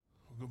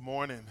Good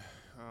morning.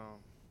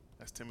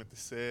 As Timothy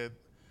said,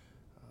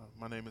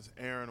 my name is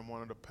Aaron. I'm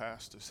one of the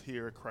pastors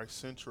here at Christ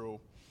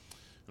Central.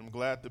 I'm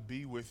glad to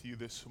be with you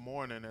this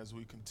morning as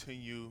we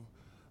continue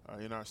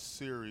in our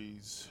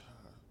series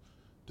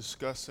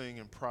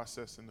discussing and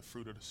processing the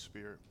fruit of the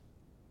Spirit.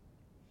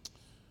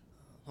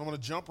 I'm going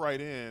to jump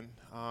right in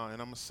and I'm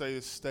going to say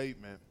this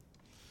statement.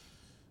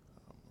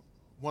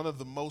 One of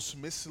the most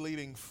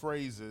misleading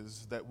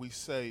phrases that we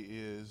say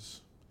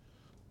is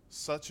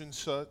such and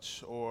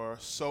such or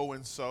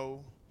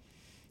so,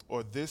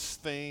 or this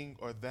thing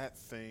or that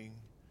thing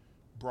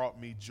brought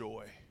me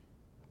joy.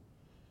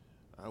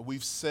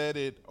 We've said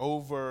it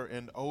over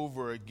and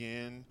over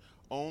again,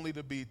 only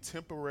to be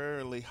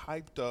temporarily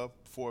hyped up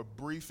for a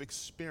brief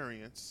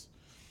experience.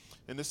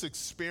 And this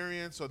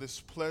experience or this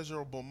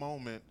pleasurable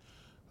moment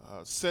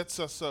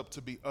sets us up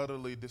to be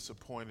utterly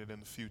disappointed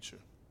in the future.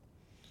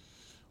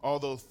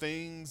 Although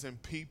things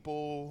and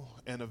people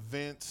and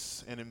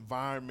events and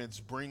environments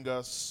bring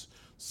us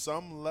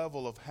some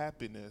level of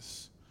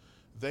happiness,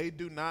 they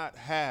do not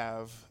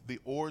have the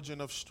origin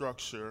of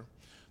structure,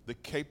 the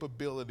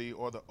capability,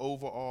 or the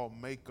overall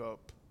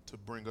makeup to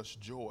bring us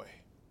joy.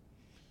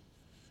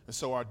 And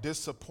so our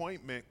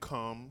disappointment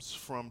comes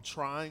from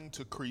trying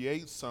to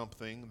create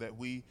something that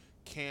we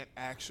can't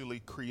actually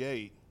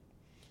create.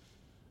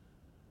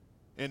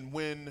 And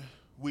when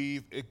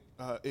we've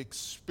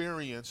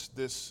experienced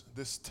this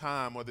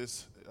time or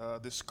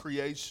this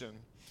creation,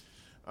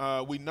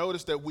 we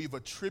notice that we've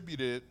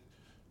attributed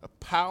a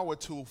power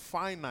to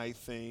finite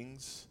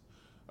things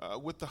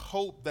with the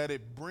hope that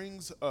it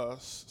brings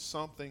us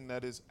something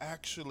that is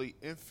actually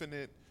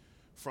infinite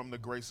from the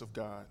grace of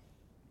God.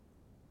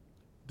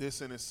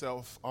 This in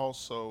itself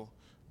also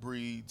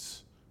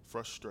breeds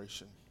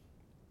frustration.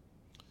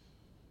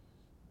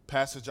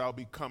 Passage I'll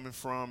be coming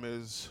from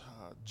is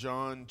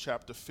John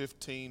chapter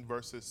 15,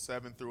 verses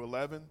 7 through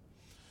 11.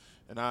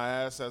 And I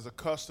ask as a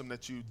custom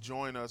that you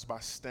join us by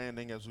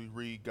standing as we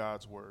read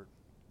God's word.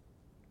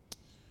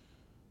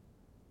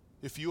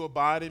 If you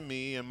abide in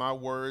me and my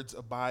words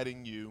abide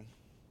in you,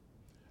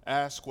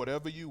 ask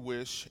whatever you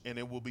wish and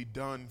it will be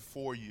done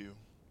for you.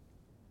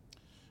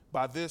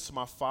 By this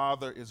my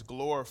Father is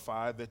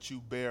glorified, that you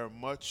bear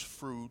much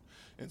fruit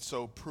and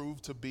so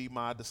prove to be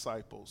my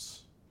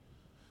disciples.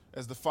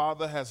 As the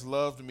Father has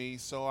loved me,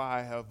 so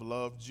I have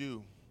loved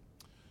you.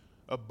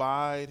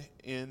 Abide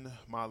in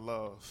my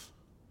love.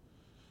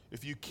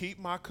 If you keep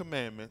my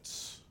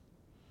commandments,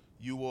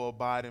 you will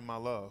abide in my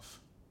love,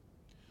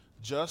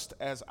 just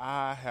as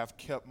I have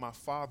kept my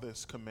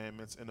Father's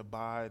commandments and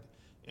abide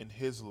in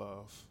his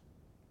love.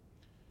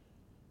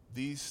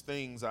 These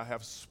things I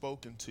have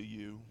spoken to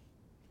you,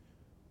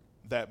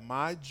 that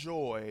my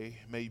joy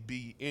may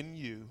be in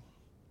you,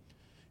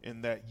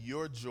 and that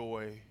your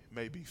joy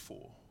may be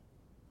full.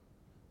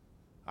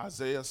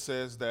 Isaiah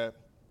says that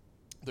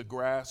the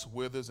grass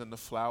withers and the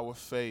flower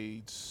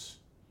fades,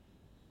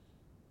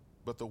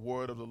 but the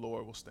word of the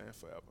Lord will stand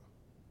forever.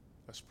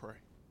 Let's pray.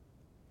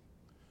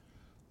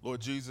 Lord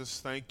Jesus,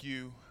 thank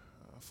you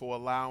for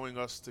allowing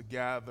us to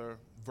gather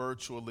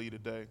virtually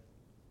today.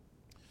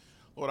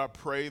 Lord, I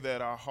pray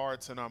that our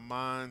hearts and our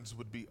minds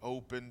would be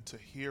open to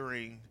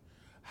hearing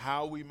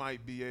how we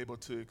might be able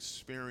to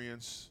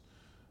experience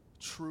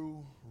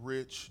true,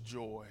 rich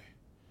joy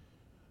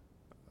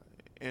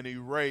and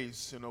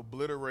erase and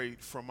obliterate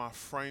from our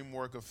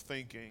framework of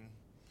thinking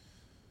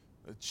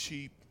the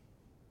cheap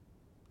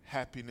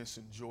happiness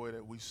and joy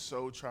that we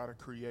so try to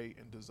create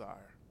and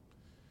desire.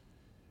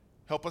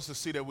 Help us to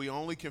see that we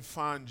only can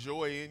find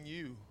joy in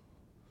you,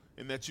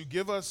 and that you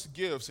give us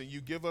gifts and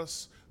you give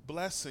us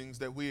blessings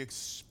that we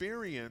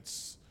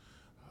experience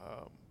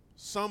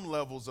some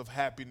levels of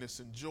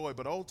happiness and joy,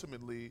 but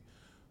ultimately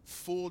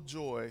full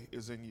joy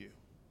is in you.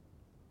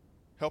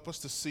 Help us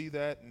to see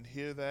that and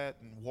hear that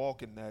and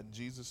walk in that. In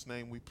Jesus'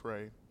 name we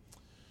pray.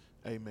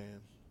 Amen.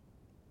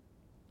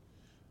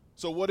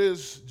 So what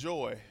is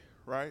joy,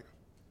 right?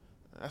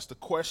 That's the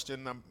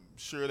question I'm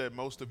sure that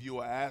most of you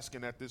are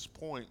asking at this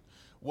point.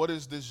 What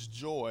is this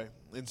joy?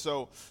 And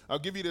so I'll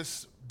give you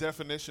this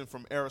definition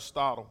from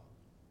Aristotle.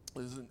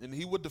 And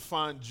he would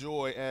define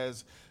joy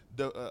as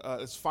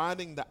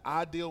finding the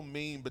ideal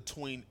mean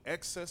between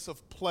excess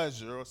of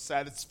pleasure or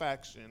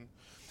satisfaction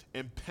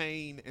and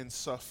pain and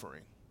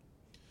suffering.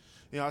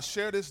 I'll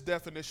share this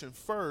definition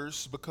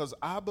first because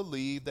I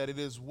believe that it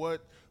is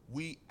what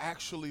we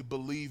actually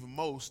believe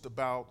most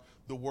about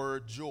the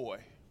word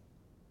joy.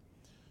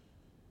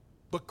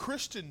 But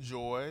Christian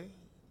joy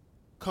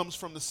comes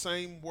from the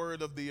same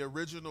word of the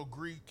original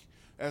Greek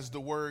as the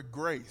word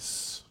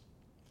grace.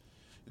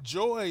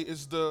 Joy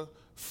is the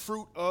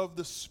fruit of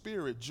the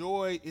Spirit.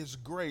 Joy is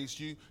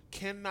grace. You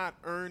cannot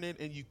earn it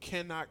and you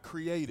cannot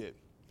create it.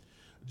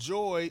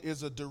 Joy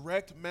is a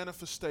direct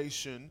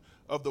manifestation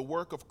of the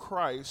work of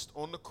Christ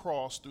on the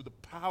cross through the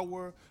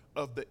power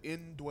of the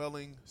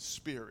indwelling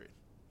Spirit.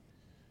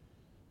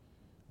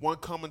 One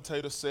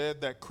commentator said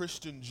that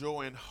Christian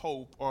joy and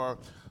hope are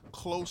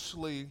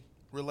closely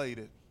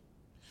related,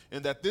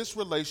 and that this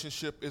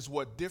relationship is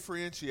what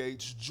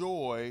differentiates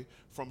joy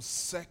from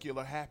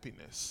secular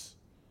happiness.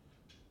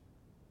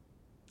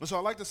 And so I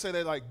like to say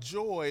that like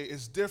joy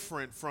is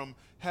different from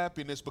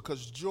happiness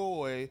because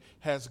joy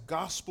has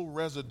gospel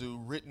residue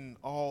written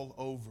all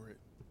over it.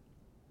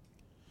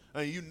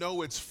 And you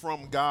know it's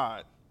from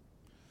God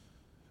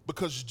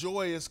because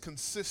joy is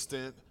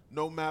consistent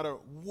no matter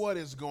what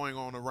is going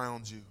on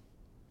around you.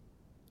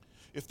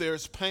 If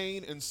there's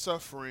pain and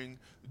suffering,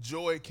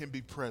 joy can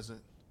be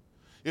present.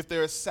 If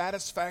there is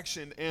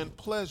satisfaction and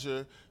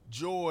pleasure,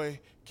 joy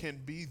can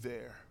be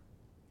there.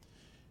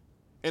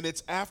 And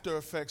its after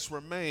effects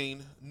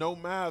remain no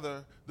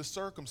matter the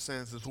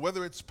circumstances,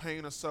 whether it's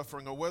pain or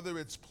suffering or whether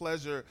it's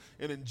pleasure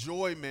and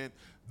enjoyment,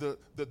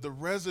 the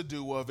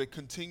residue of it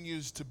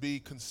continues to be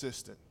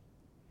consistent.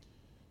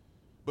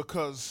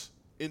 Because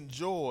in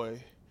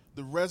joy,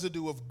 the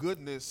residue of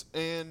goodness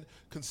and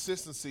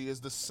consistency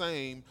is the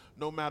same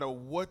no matter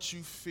what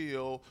you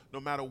feel, no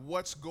matter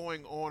what's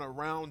going on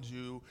around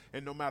you,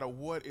 and no matter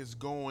what is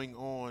going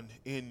on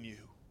in you.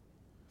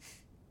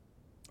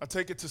 I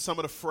take it to some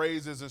of the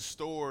phrases and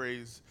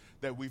stories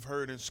that we've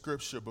heard in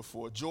Scripture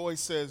before. Joy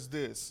says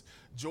this.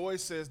 Joy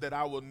says that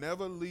I will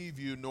never leave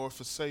you nor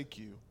forsake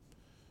you.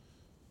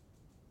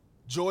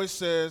 Joy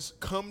says,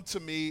 come to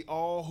me,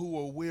 all who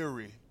are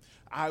weary.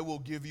 I will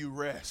give you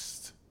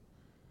rest.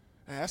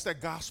 And that's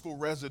that gospel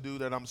residue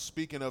that I'm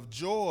speaking of.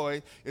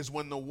 Joy is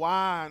when the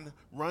wine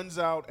runs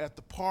out at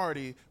the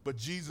party, but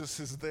Jesus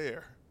is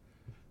there.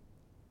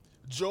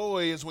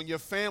 Joy is when your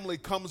family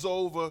comes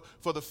over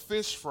for the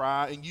fish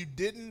fry and you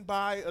didn't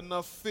buy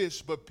enough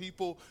fish, but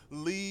people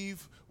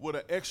leave with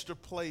an extra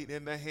plate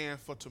in their hand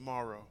for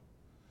tomorrow.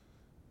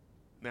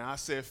 Now, I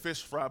said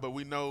fish fry, but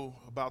we know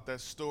about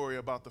that story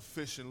about the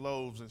fish and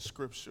loaves in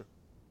Scripture.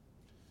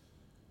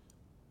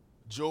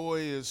 Joy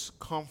is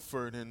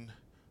comfort in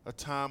a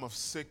time of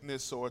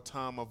sickness or a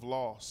time of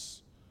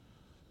loss.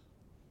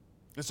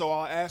 And so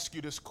I'll ask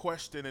you this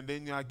question, and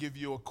then I'll give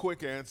you a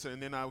quick answer,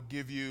 and then I'll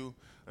give you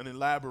an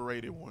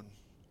elaborated one.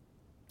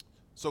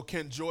 So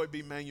can joy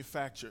be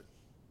manufactured?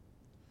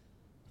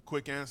 The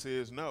quick answer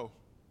is no.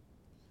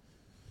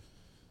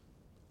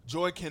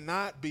 Joy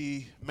cannot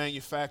be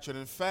manufactured.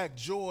 In fact,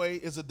 joy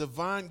is a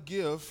divine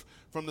gift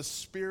from the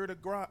Spirit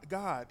of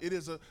God. It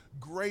is a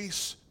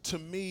grace to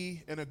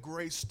me and a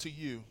grace to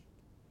you.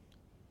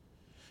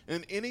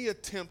 And any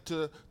attempt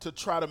to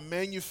try to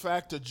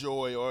manufacture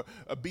joy or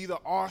be the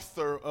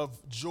author of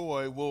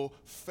joy will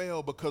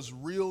fail because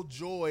real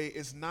joy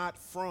is not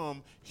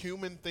from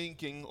human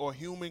thinking or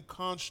human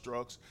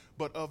constructs,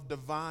 but of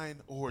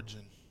divine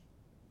origin.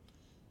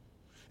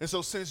 And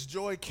so since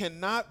joy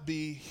cannot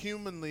be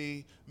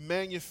humanly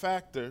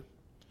manufactured,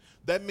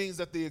 that means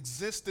that the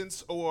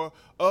existence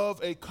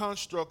of a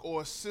construct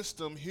or a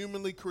system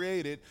humanly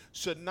created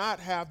should not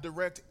have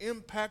direct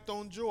impact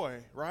on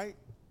joy, right?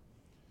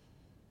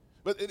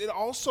 But it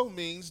also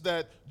means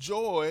that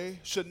joy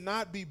should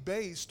not be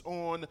based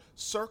on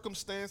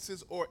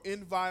circumstances or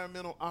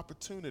environmental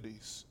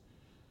opportunities.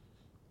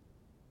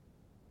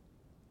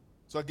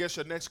 So I guess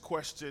your next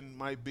question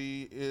might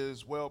be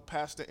is, well,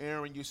 Pastor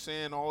Aaron, you're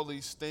saying all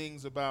these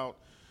things about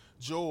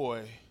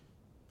joy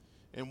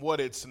and what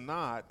it's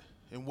not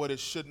and what it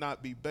should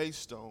not be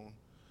based on.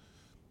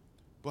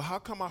 But how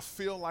come I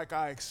feel like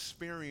I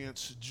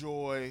experience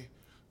joy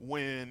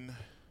when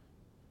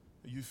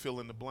you fill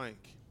in the blank?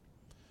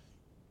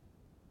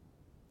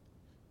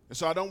 And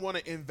so I don't want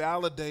to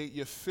invalidate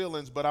your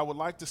feelings, but I would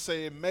like to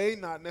say it may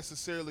not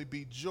necessarily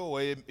be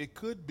joy. It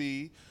could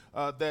be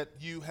that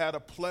you had a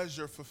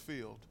pleasure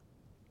fulfilled.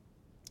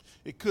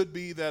 It could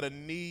be that a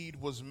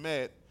need was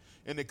met,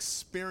 an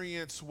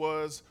experience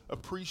was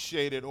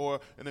appreciated, or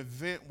an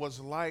event was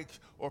liked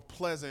or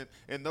pleasant,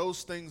 and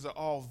those things are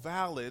all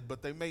valid,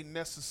 but they may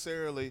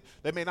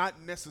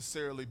not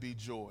necessarily be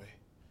joy.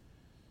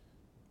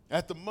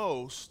 At the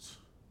most,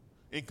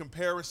 in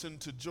comparison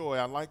to joy,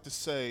 I like to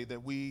say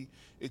that we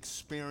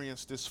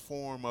experience this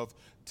form of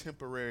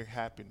temporary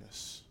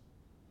happiness.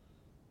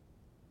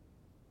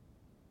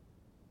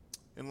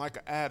 And like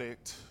an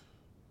addict,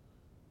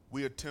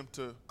 we attempt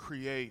to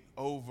create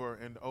over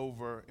and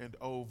over and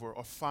over,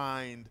 or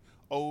find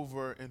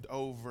over and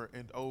over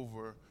and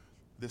over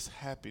this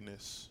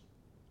happiness.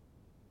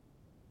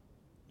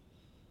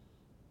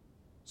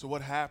 So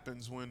what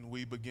happens when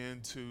we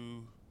begin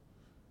to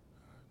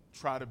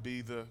try to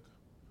be the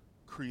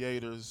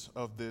creators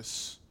of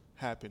this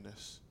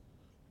happiness?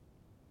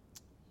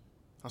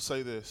 I'll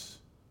say this.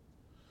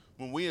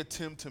 When we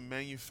attempt to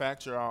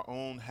manufacture our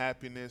own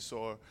happiness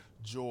or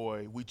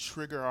joy, we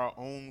trigger our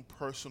own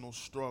personal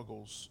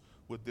struggles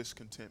with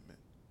discontentment.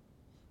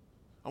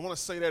 I want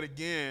to say that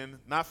again,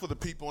 not for the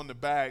people in the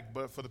back,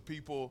 but for the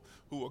people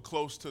who are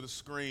close to the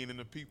screen and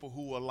the people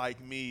who are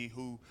like me,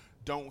 who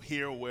don't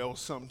hear well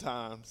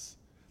sometimes.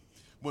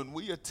 When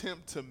we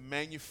attempt to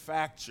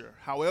manufacture,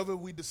 however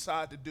we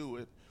decide to do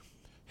it,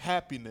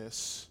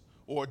 happiness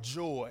or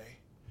joy,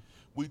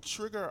 we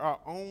trigger our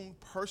own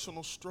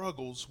personal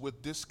struggles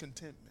with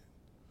discontentment.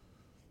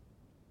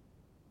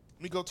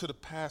 Let me go to the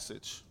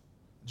passage,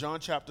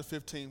 John chapter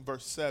 15,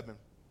 verse 7.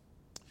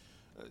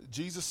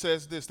 Jesus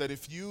says this, that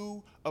if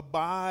you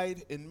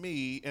abide in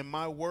me and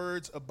my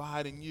words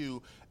abide in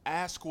you,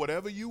 ask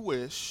whatever you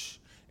wish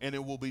and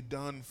it will be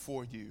done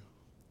for you.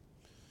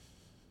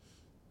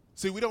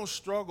 See, we don't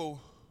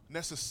struggle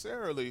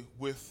necessarily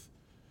with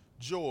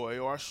joy,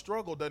 or our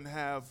struggle doesn't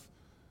have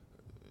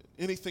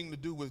anything to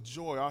do with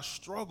joy. Our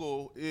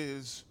struggle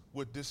is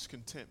with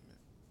discontentment.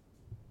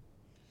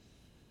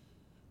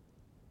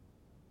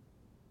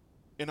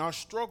 And our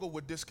struggle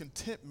with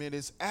discontentment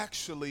is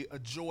actually a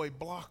joy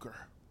blocker.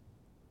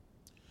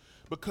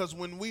 Because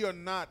when we are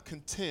not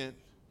content,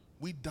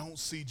 we don't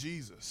see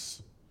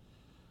Jesus.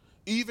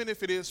 Even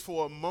if it is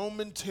for a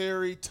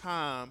momentary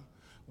time,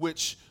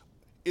 which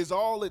is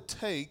all it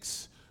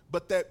takes,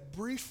 but that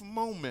brief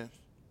moment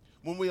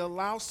when we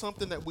allow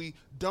something that we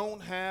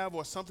don't have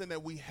or something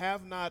that we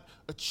have not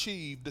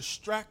achieved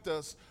distract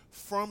us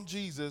from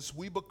Jesus,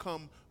 we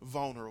become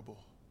vulnerable.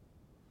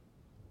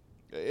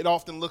 It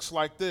often looks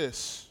like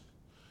this.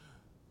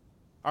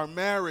 Our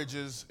marriage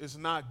is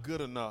not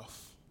good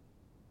enough.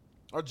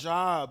 Our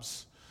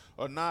jobs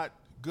are not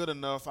good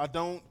enough. I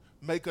don't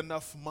make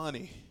enough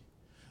money.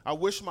 I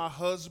wish my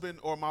husband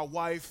or my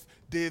wife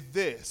did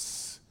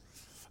this.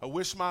 I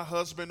wish my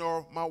husband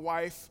or my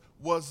wife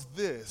was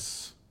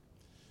this.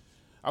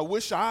 I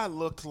wish I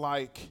looked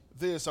like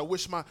this. I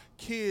wish my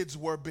kids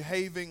were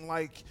behaving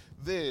like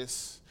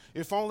this.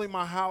 If only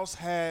my house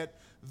had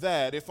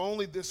that. If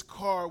only this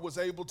car was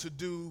able to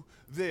do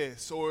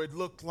this, or it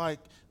looked like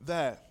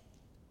that.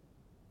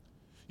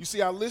 You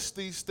see, I list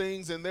these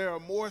things, and there are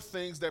more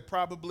things that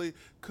probably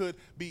could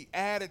be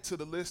added to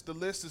the list. The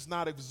list is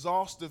not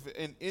exhaustive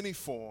in any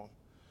form.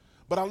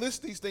 But I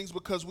list these things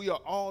because we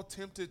are all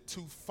tempted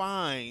to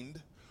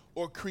find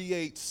or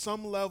create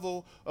some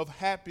level of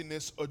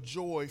happiness or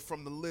joy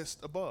from the list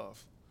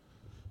above.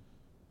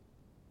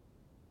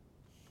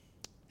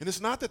 And it's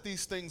not that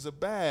these things are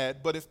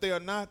bad, but if they are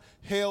not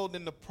held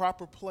in the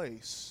proper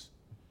place,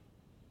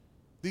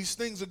 these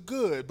things are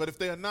good, but if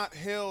they are not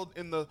held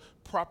in the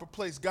proper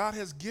place, God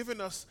has given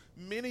us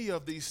many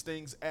of these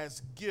things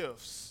as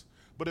gifts,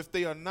 but if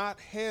they are not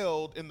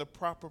held in the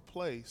proper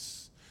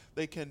place,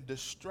 they can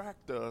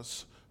distract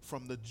us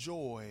from the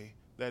joy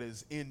that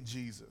is in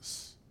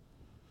Jesus.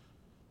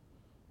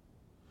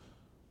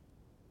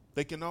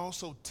 They can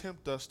also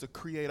tempt us to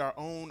create our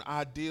own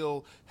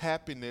ideal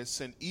happiness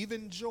and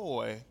even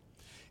joy.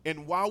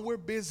 And while we're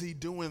busy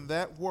doing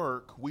that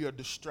work, we are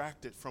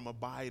distracted from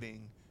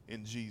abiding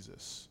in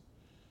Jesus.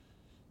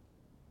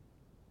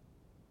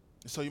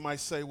 So you might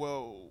say,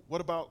 well,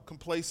 what about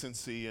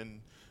complacency?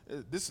 And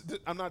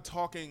I'm not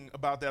talking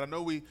about that. I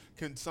know we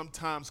can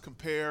sometimes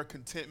compare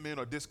contentment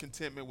or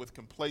discontentment with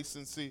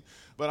complacency,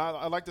 but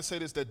I like to say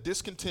this, that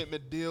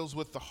discontentment deals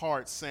with the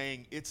heart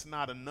saying it's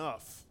not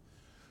enough.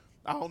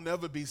 I'll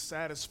never be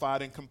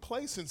satisfied, and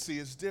complacency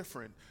is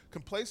different.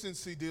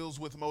 Complacency deals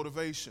with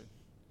motivation.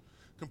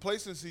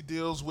 Complacency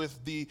deals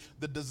with the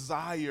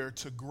desire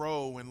to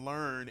grow and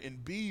learn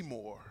and be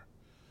more.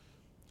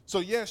 So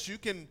yes, you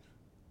can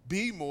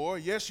be more.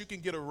 Yes, you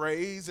can get a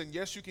raise, and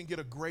yes, you can get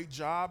a great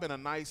job and a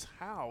nice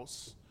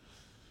house,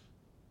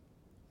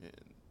 and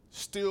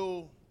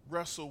still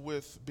wrestle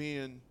with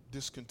being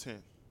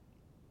discontent.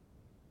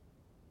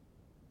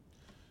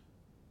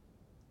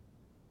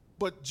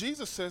 But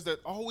Jesus says that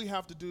all we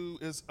have to do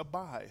is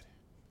abide.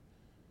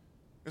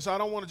 And so I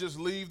don't want to just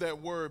leave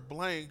that word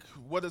blank.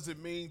 What does it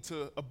mean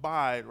to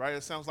abide, right?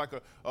 It sounds like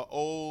an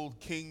old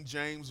King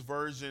James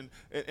version.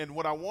 And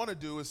what I want to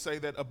do is say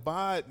that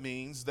abide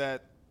means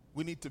that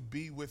we need to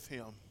be with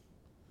him.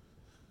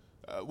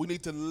 We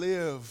need to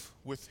live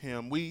with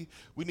him. We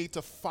need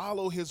to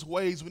follow his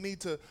ways. We need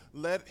to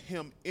let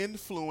him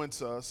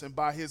influence us, and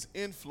by his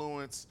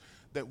influence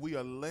that we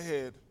are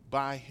led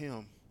by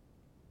him.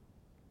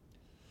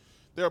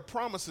 There are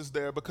promises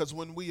there because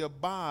when we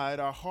abide,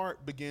 our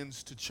heart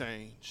begins to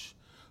change.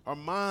 Our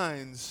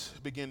minds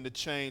begin to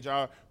change.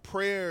 Our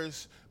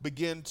prayers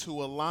begin to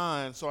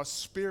align. So our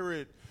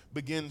spirit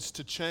begins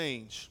to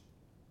change.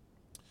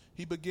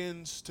 He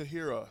begins to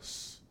hear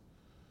us.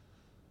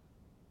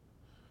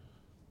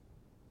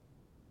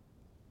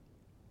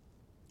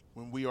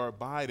 When we are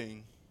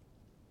abiding,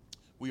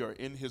 we are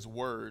in his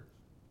word,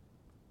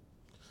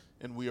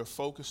 and we are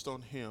focused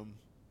on him,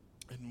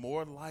 and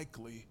more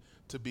likely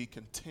to be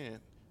content,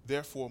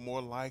 therefore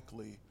more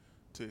likely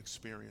to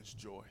experience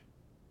joy.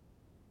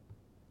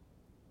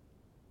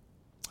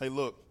 Hey,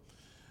 look,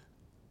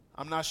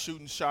 I'm not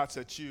shooting shots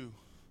at you.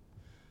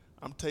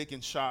 I'm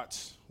taking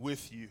shots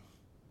with you.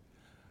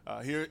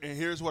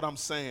 Here's what I'm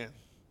saying.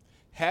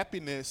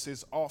 Happiness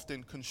is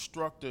often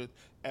constructed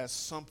as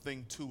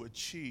something to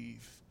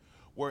achieve,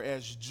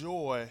 whereas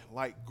joy,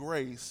 like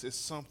grace, is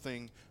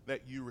something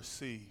that you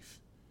receive.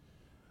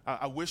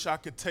 I wish I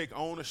could take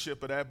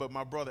ownership of that, but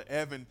my brother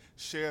Evan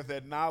shared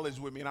that knowledge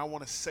with me, and I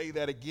want to say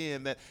that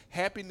again, that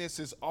happiness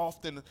is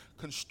often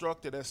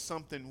constructed as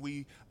something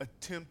we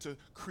attempt to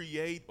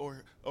create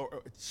or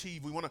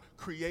achieve. We want to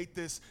create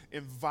this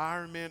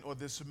environment or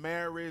this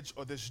marriage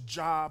or this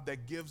job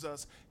that gives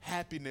us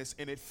happiness,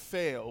 and it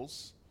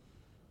fails.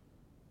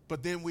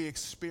 but then we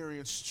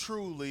experience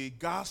truly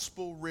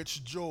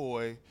gospel-rich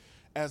joy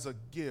as a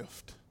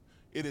gift.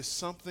 It is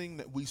something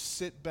that we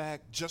sit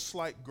back just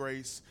like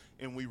grace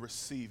and we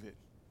receive it.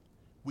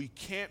 We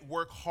can't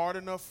work hard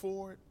enough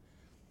for it.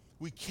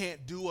 We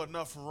can't do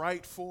enough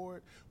right for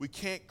it. We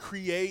can't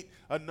create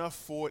enough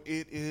for it.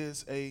 It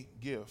is a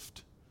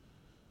gift.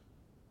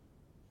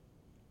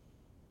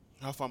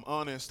 Now, if I'm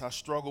honest, I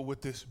struggle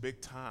with this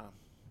big time.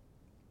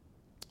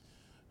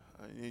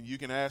 And you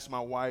can ask my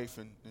wife,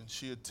 and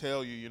she'll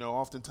tell you,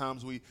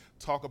 oftentimes we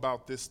talk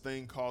about this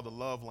thing called the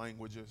love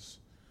languages.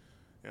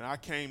 And I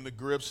came to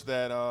grips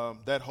that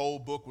that whole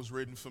book was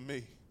written for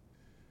me.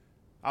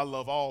 I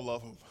love all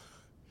of them.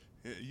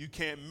 You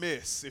can't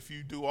miss. If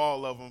you do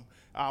all of them,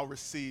 I'll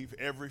receive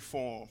every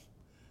form.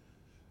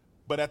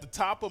 But at the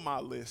top of my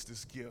list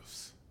is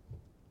gifts.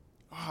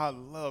 Oh, I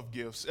love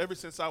gifts. Ever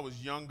since I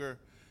was younger,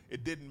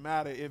 it didn't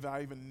matter if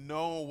I even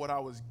know what I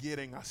was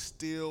getting. I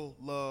still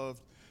loved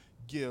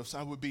gifts.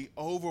 I would be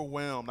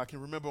overwhelmed. I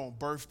can remember on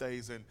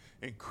birthdays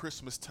and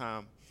Christmas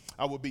time,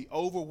 I would be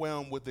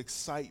overwhelmed with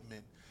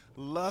excitement,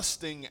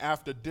 lusting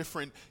after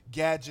different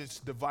gadgets,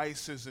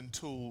 devices, and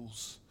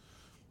tools.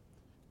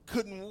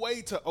 Couldn't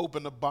wait to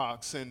open the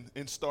box and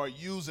start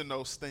using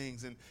those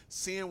things and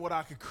seeing what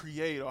I could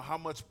create or how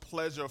much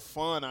pleasure or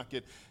fun I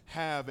could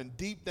have. And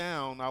deep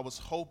down, I was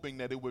hoping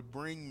that it would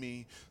bring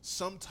me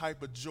some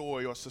type of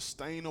joy or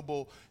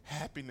sustainable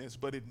happiness,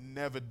 but it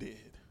never did.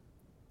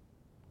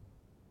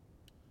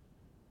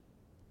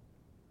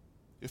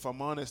 If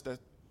I'm honest, that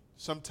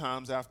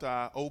sometimes after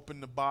I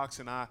opened the box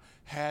and I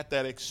had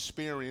that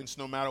experience,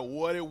 no matter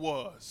what it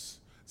was,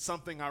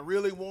 something I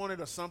really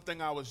wanted or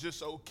something I was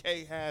just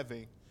okay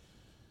having,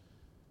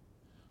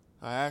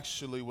 I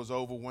actually was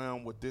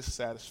overwhelmed with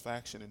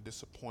dissatisfaction and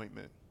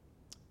disappointment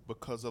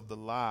because of the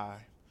lie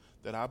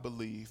that I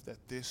believed that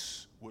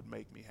this would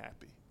make me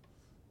happy.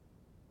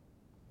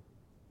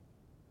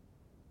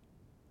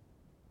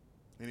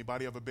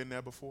 Anybody ever been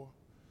there before?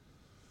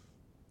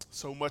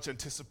 So much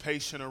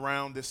anticipation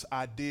around this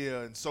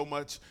idea and so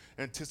much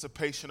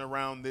anticipation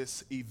around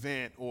this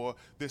event or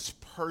this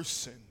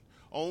person,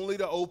 only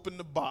to open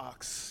the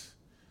box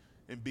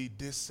and be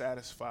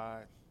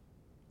dissatisfied.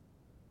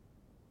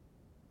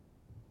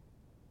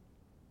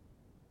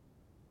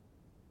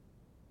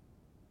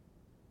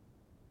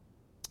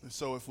 And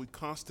so if we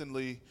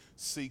constantly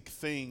seek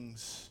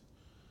things,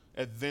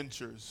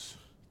 adventures,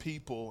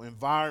 people,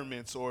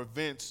 environments, or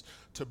events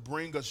to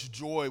bring us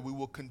joy, we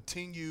will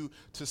continue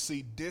to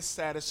see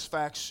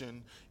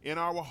dissatisfaction in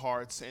our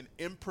hearts and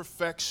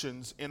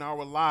imperfections in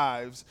our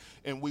lives,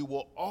 and we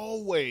will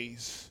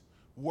always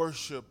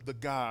worship the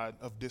God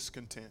of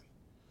discontent.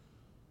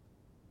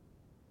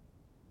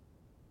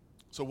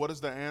 So what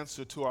is the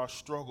answer to our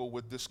struggle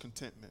with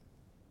discontentment?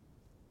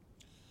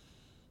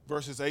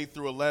 Verses 8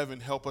 through 11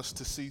 help us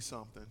to see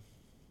something.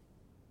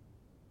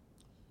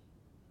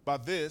 By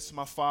this,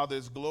 my Father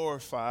is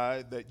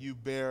glorified that you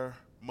bear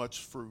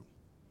much fruit.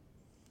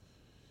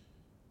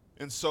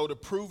 And so you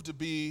prove to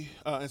be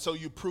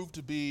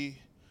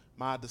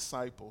my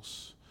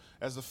disciples.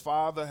 As the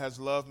Father has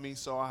loved me,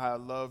 so I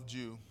have loved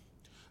you.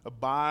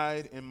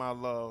 Abide in my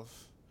love.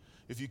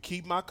 If you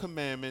keep my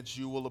commandments,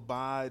 you will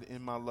abide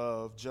in my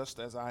love, just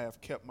as I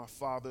have kept my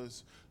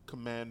Father's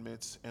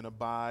commandments and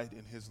abide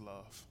in his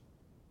love.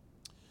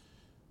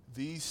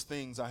 These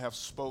things I have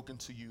spoken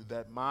to you,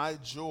 that my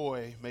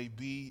joy may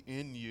be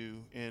in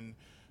you, and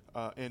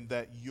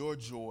that your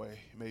joy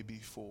may be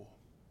full.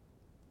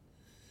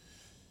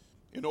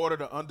 In order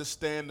to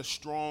understand the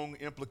strong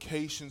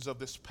implications of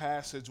this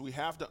passage, we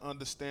have to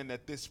understand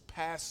that this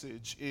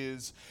passage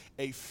is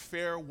a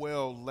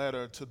farewell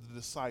letter to the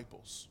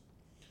disciples.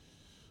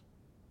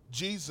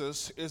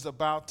 Jesus is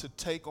about to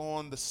take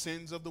on the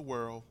sins of the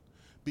world,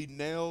 be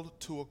nailed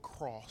to a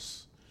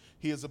cross.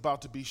 He is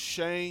about to be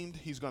shamed,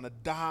 he's going to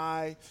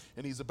die,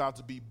 and he's about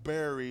to be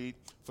buried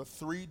for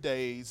 3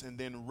 days and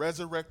then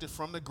resurrected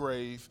from the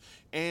grave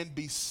and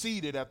be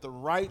seated at the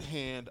right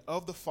hand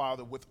of the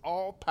Father with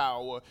all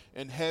power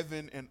in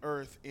heaven and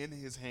earth in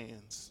his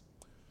hands.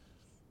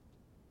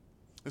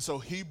 And so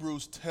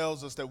Hebrews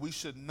tells us that we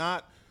should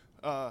not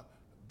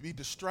be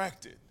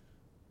distracted.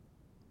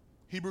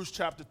 Hebrews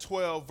chapter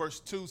 12, verse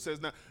 2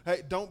 says, now,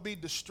 hey, don't be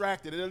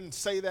distracted. It doesn't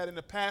say that in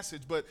the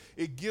passage, but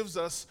it gives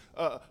us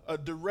a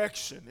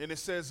direction. And it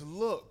says,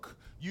 look,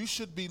 you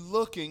should be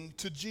looking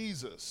to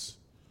Jesus.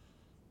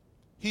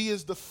 He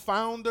is the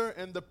founder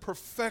and the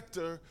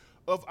perfecter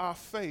of our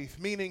faith,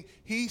 meaning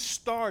he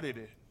started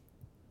it.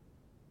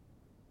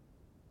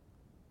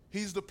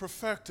 He's the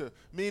perfecter,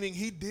 meaning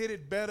he did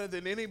it better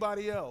than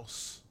anybody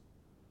else.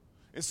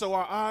 And so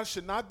our eyes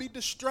should not be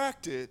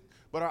distracted,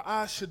 but our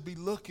eyes should be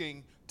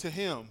looking to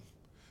him.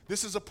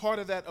 This is a part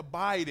of that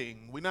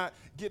abiding. We're not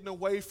getting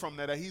away from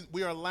that.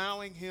 We are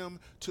allowing him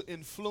to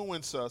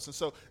influence us. And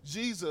so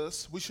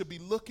Jesus, we should be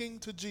looking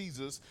to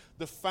Jesus,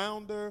 the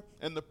founder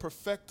and the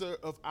perfecter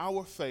of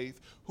our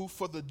faith, who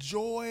for the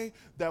joy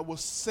that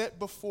was set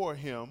before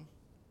him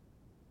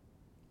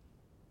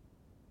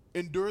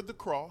endured the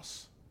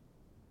cross,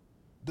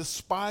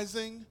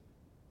 despising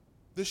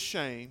the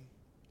shame,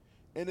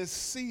 and is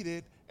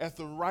seated at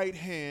the right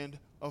hand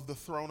of the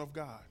throne of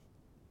God.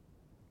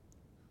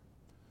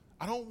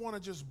 I don't want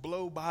to just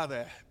blow by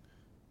that.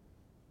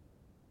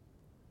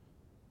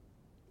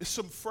 There's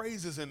some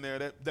phrases in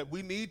there that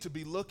we need to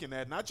be looking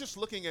at, not just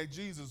looking at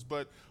Jesus,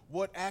 but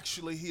what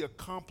actually he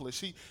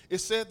accomplished. It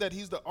said that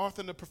he's the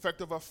author and the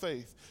perfecter of our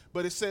faith,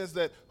 but it says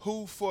that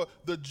who for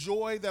the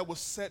joy that was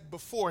set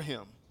before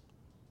him.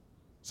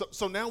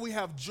 So now we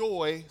have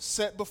joy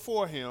set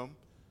before him.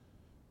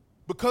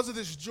 Because of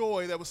this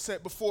joy that was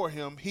set before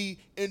him, he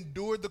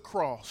endured the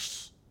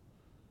cross.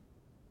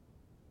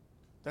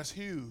 That's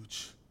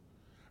huge.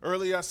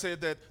 Earlier I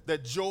said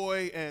that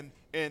joy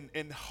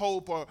and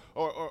hope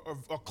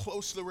are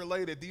closely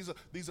related.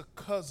 These are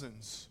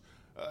cousins.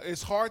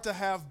 It's hard to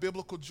have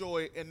biblical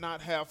joy and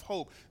not have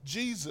hope.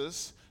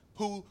 Jesus,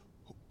 who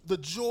the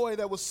joy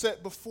that was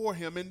set before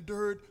him,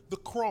 endured the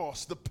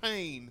cross, the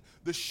pain,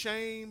 the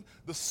shame,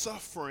 the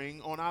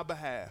suffering on our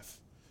behalf,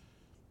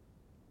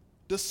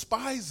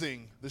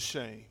 despising the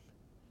shame,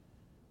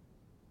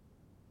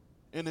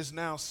 and is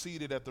now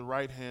seated at the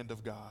right hand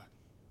of God.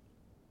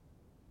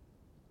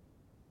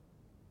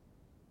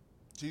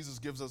 Jesus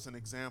gives us an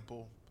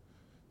example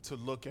to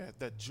look at,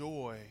 that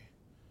joy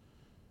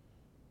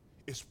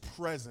is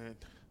present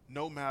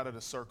no matter the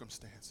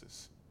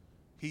circumstances.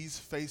 He's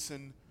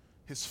facing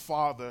his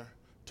Father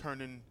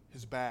turning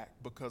his back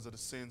because of the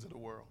sins of the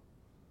world.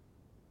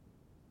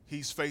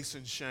 He's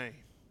facing shame.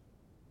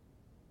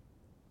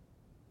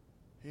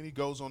 And he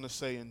goes on to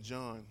say in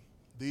John,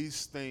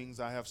 "These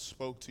things I have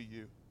spoke to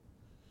you.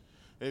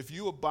 If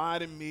you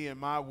abide in me and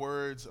my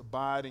words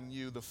abide in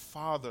you, the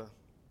Father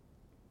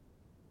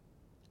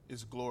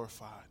is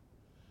glorified."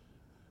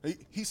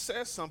 He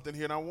says something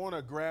here, and I want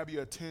to grab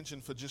your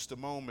attention for just a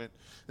moment.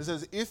 It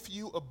says, if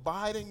you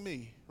abide in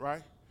me,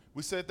 right?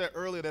 We said that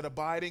earlier, that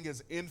abiding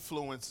is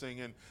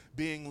influencing and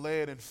being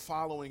led and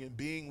following and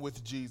being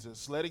with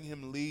Jesus, letting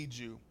him lead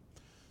you.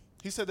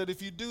 He said that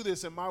if you do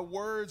this and my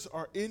words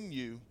are in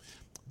you,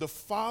 the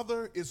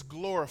Father is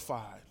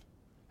glorified.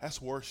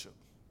 That's worship.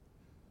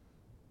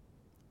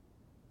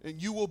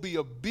 And you will be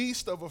a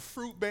beast of a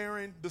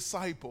fruit-bearing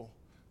disciple.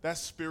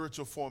 That's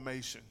spiritual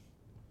formation.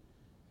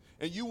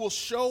 And you will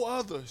show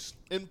others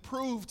and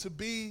prove to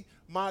be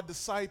my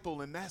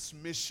disciple, and that's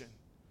mission.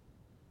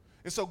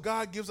 And so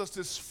God gives us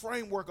this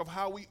framework of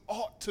how we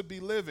ought to be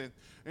living.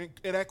 And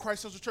at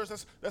Christ Central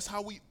Church, that's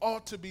how we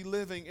ought to be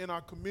living in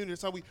our community.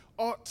 That's how we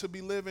ought to be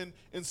living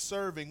and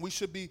serving. We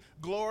should be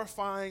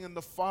glorifying in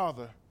the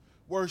Father,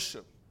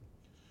 worship.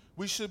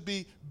 We should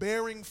be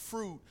bearing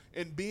fruit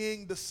and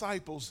being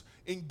disciples,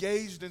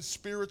 engaged in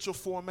spiritual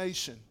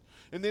formation.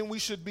 And then we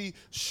should be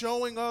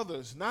showing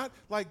others, not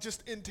like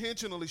just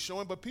intentionally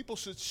showing, but people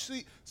should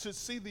see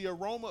the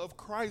aroma of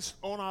Christ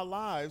on our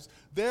lives.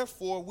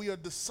 Therefore, we are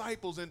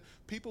disciples, and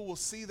people will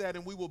see that,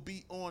 and we will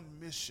be on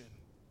mission.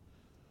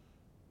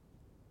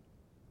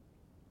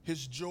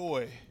 His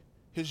joy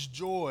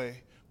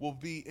will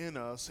be in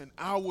us, and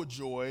our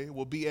joy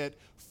will be at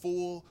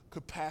full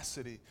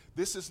capacity.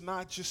 This is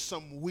not just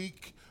some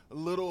weak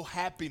little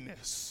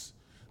happiness.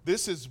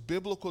 This is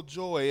biblical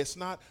joy. It's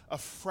not a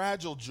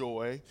fragile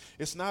joy.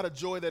 It's not a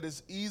joy that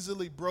is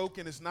easily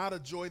broken. It's not a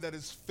joy that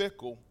is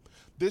fickle.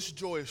 This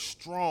joy is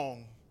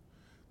strong.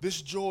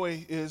 This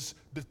joy is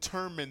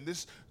determined.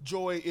 This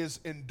joy is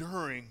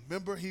enduring.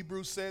 Remember,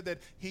 Hebrews said that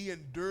he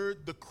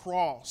endured the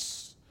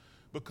cross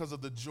because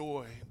of the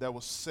joy that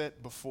was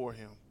set before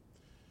him.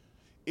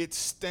 It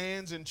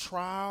stands in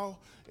trial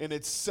and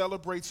it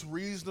celebrates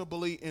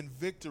reasonably in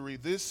victory.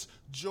 This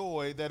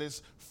joy that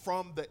is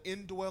from the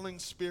indwelling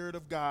Spirit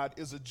of God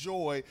is a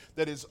joy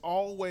that is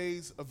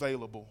always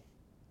available.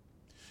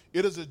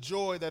 It is a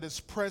joy that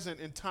is present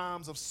in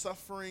times of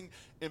suffering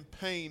and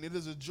pain. It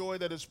is a joy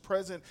that is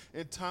present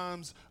in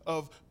times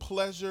of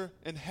pleasure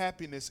and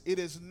happiness. It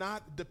is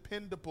not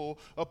dependable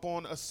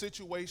upon a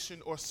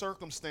situation or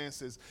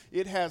circumstances.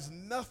 It has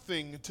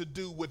nothing to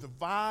do with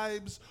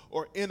vibes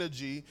or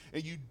energy,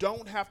 and you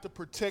don't have to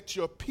protect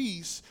your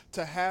peace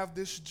to have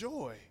this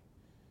joy.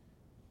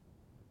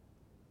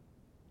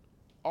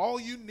 All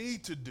you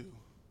need to do,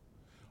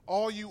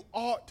 all you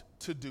ought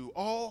to do,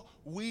 all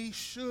we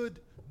should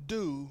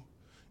do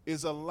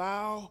is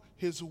allow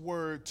his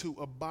word to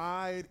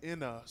abide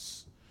in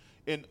us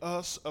and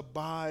us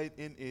abide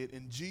in it.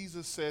 And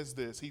Jesus says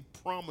this, he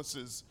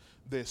promises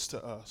this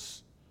to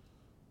us,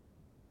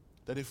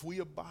 that if we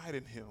abide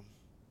in him,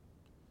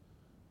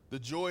 the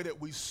joy that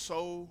we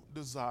so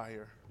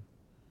desire,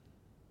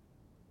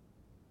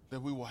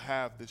 that we will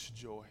have this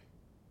joy.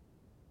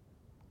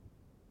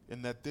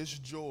 And that this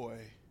joy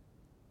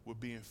will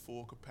be in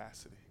full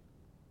capacity.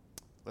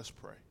 Let's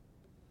pray.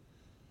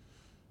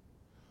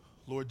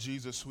 Lord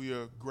Jesus, we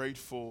are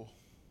grateful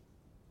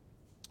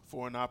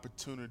for an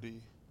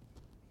opportunity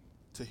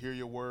to hear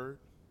your word.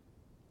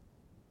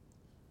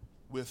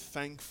 We're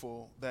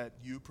thankful that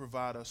you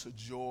provide us a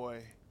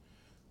joy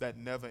that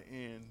never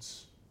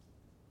ends.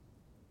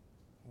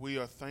 We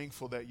are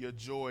thankful that your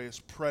joy is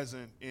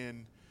present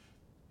in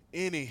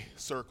any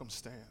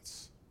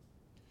circumstance.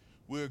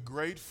 We're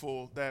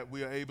grateful that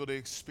we are able to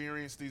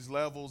experience these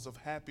levels of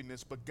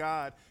happiness, but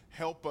God,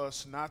 help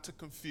us not to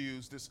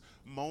confuse this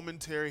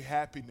momentary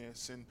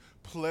happiness and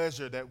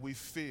pleasure that we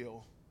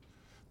feel,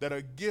 that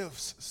are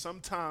gifts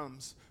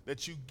sometimes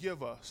that you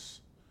give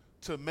us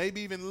to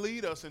maybe even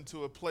lead us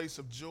into a place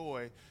of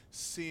joy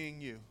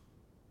seeing you.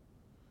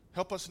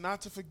 Help us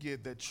not to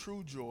forget that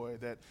true joy,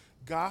 that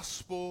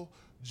gospel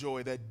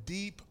joy, that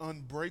deep,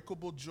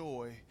 unbreakable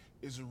joy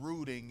is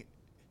rooted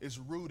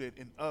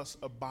in us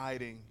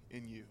abiding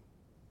in you.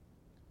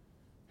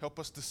 Help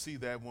us to see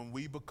that when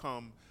we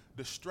become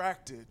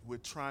distracted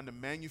with trying to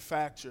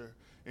manufacture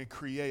and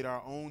create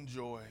our own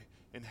joy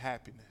and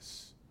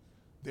happiness,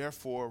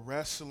 therefore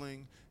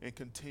wrestling and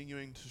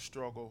continuing to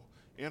struggle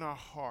in our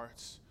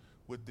hearts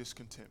with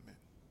discontentment.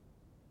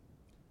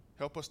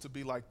 Help us to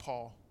be like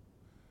Paul,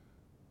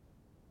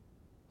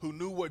 who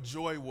knew what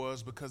joy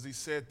was because he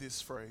said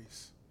this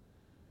phrase,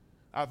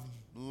 I'm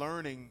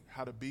learning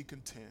how to be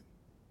content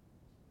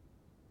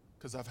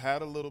because I've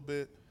had a little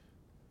bit,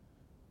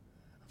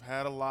 I've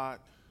had a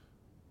lot,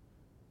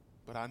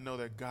 but I know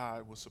that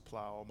God will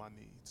supply all my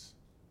needs.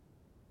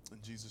 In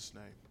Jesus'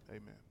 name,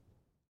 amen.